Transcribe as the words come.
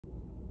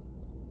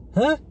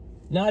Huh?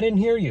 No, I didn't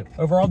hear you.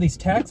 Over all these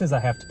taxes I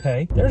have to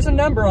pay. There's a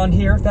number on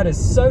here that is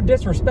so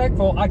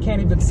disrespectful, I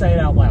can't even say it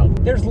out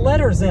loud. There's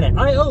letters in it.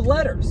 I owe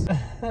letters.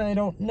 I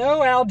don't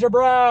know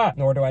algebra,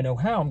 nor do I know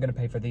how I'm gonna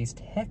pay for these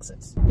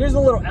taxes. Here's a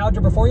little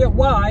algebra for you.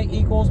 Y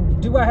equals,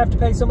 do I have to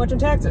pay so much in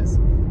taxes?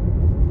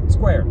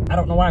 Squared. I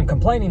don't know why I'm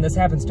complaining. This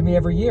happens to me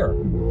every year.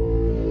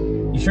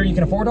 You sure you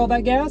can afford all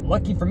that gas?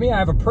 Lucky for me, I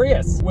have a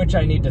Prius, which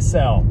I need to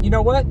sell. You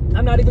know what?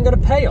 I'm not even gonna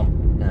pay them.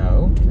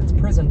 No, it's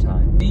prison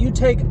time. Do you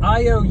take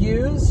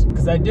IOUs?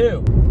 Because I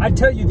do. I'd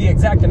tell you the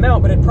exact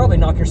amount, but it'd probably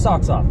knock your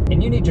socks off.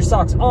 And you need your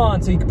socks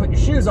on so you can put your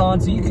shoes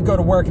on so you could go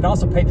to work and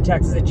also pay the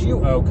taxes that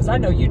you owe, because I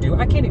know you do.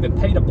 I can't even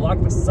pay to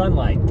block the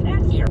sunlight. Get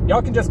out of here.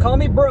 Y'all can just call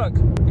me Brooke,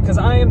 because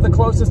I am the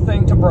closest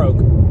thing to broke.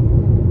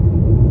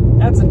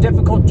 That's a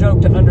difficult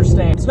joke to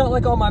understand. It's not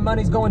like all my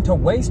money's going to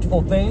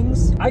wasteful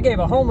things. I gave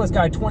a homeless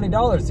guy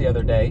 $20 the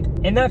other day,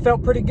 and that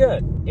felt pretty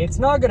good. It's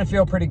not gonna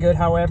feel pretty good,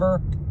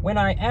 however, when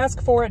I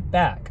ask for it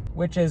back,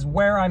 which is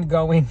where I'm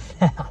going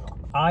now.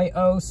 I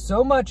owe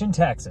so much in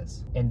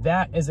taxes, and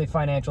that is a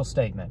financial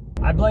statement.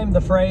 I blame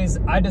the phrase,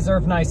 I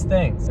deserve nice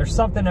things. There's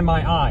something in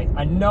my eye.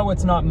 I know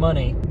it's not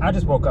money. I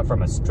just woke up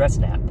from a stress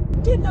nap.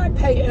 Didn't I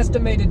pay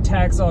estimated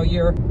tax all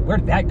year?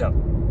 Where'd that go?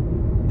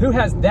 Who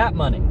has that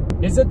money?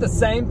 Is it the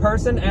same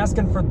person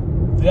asking for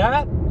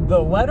that? The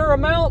letter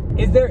amount?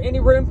 Is there any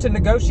room to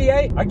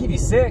negotiate? I'll give you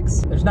 6.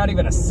 There's not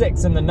even a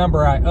 6 in the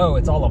number I owe.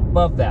 It's all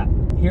above that.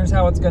 Here's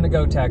how it's gonna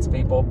go, tax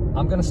people.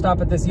 I'm gonna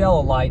stop at this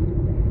yellow light.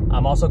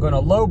 I'm also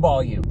gonna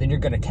lowball you. Then you're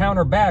gonna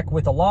counter back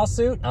with a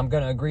lawsuit. I'm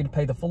gonna agree to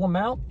pay the full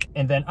amount.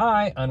 And then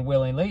I,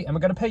 unwillingly, am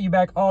gonna pay you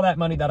back all that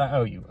money that I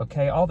owe you,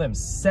 okay? All them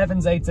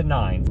 7s, 8s, and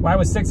 9s. Why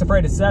was 6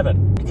 afraid of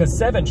 7? Because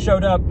 7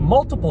 showed up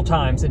multiple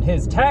times in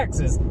his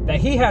taxes that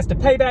he has to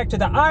pay back to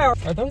the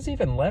IRS. Are those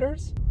even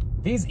letters?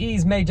 These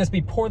E's may just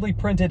be poorly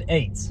printed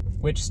 8s,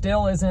 which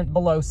still isn't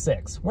below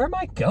 6. Where am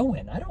I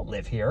going? I don't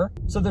live here.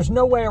 So there's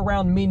no way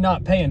around me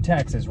not paying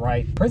taxes,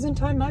 right? Prison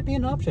time might be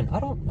an option.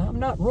 I'm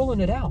not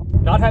ruling it out.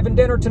 Not having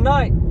dinner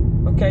tonight.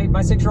 Okay,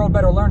 my 6-year-old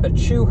better learn to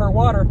chew her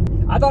water.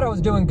 I thought I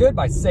was doing good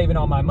by saving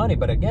all my money,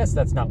 but I guess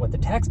that's not what the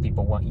tax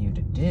people want you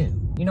to do.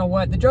 You know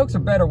what? The jokes are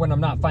better when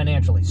I'm not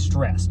financially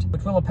stressed,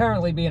 which will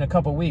apparently be in a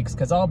couple weeks,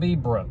 because I'll be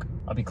broke.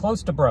 I'll be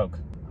close to broke.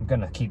 I'm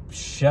gonna keep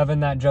shoving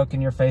that joke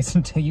in your face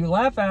until you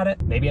laugh at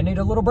it. Maybe I need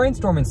a little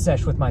brainstorming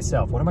sesh with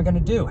myself. What am I gonna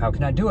do? How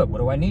can I do it? What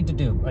do I need to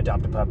do?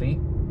 Adopt a puppy?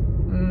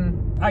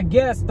 I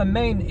guess the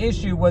main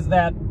issue was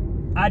that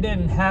I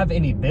didn't have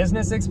any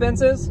business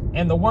expenses,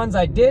 and the ones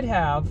I did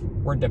have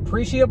were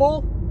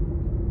depreciable,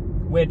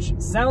 which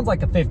sounds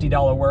like a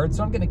 $50 word,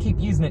 so I'm gonna keep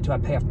using it till I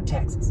pay off my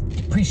taxes.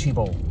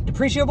 Depreciable.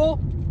 Depreciable?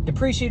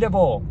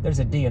 Depreciable. There's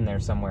a D in there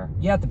somewhere.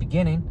 Yeah, at the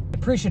beginning.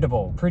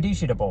 Depreciable.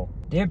 Prediciable.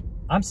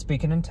 I'm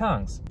speaking in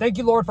tongues. Thank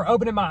you, Lord, for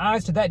opening my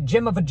eyes to that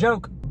gem of a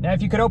joke. Now,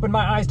 if you could open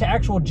my eyes to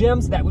actual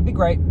gems, that would be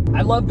great.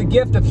 I love the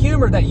gift of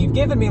humor that you've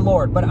given me,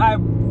 Lord, but I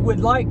would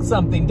like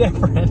something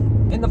different.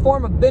 In the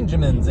form of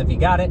Benjamins, if you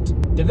got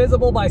it.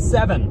 Divisible by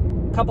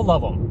 7. Couple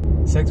of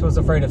them. 6 was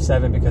afraid of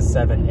 7 because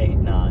 7, 8,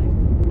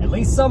 9. At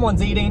least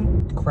someone's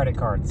eating. Credit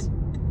cards.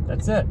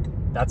 That's it.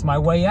 That's my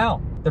way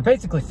out. They're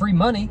basically free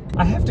money.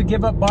 I have to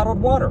give up bottled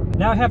water.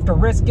 Now I have to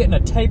risk getting a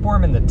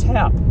tapeworm in the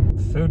tap.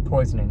 Food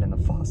poisoning in the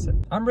faucet.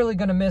 I'm really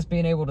gonna miss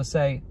being able to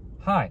say,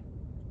 hi,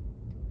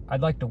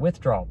 I'd like to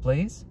withdraw,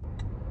 please.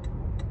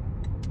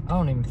 I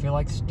don't even feel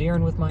like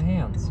steering with my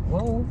hands.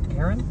 Whoa,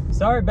 Karen.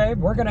 Sorry, babe,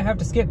 we're gonna have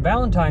to skip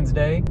Valentine's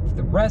Day for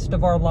the rest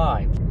of our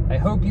lives. I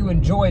hope you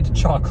enjoyed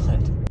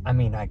chocolate. I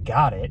mean, I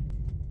got it.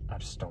 I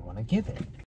just don't wanna give it.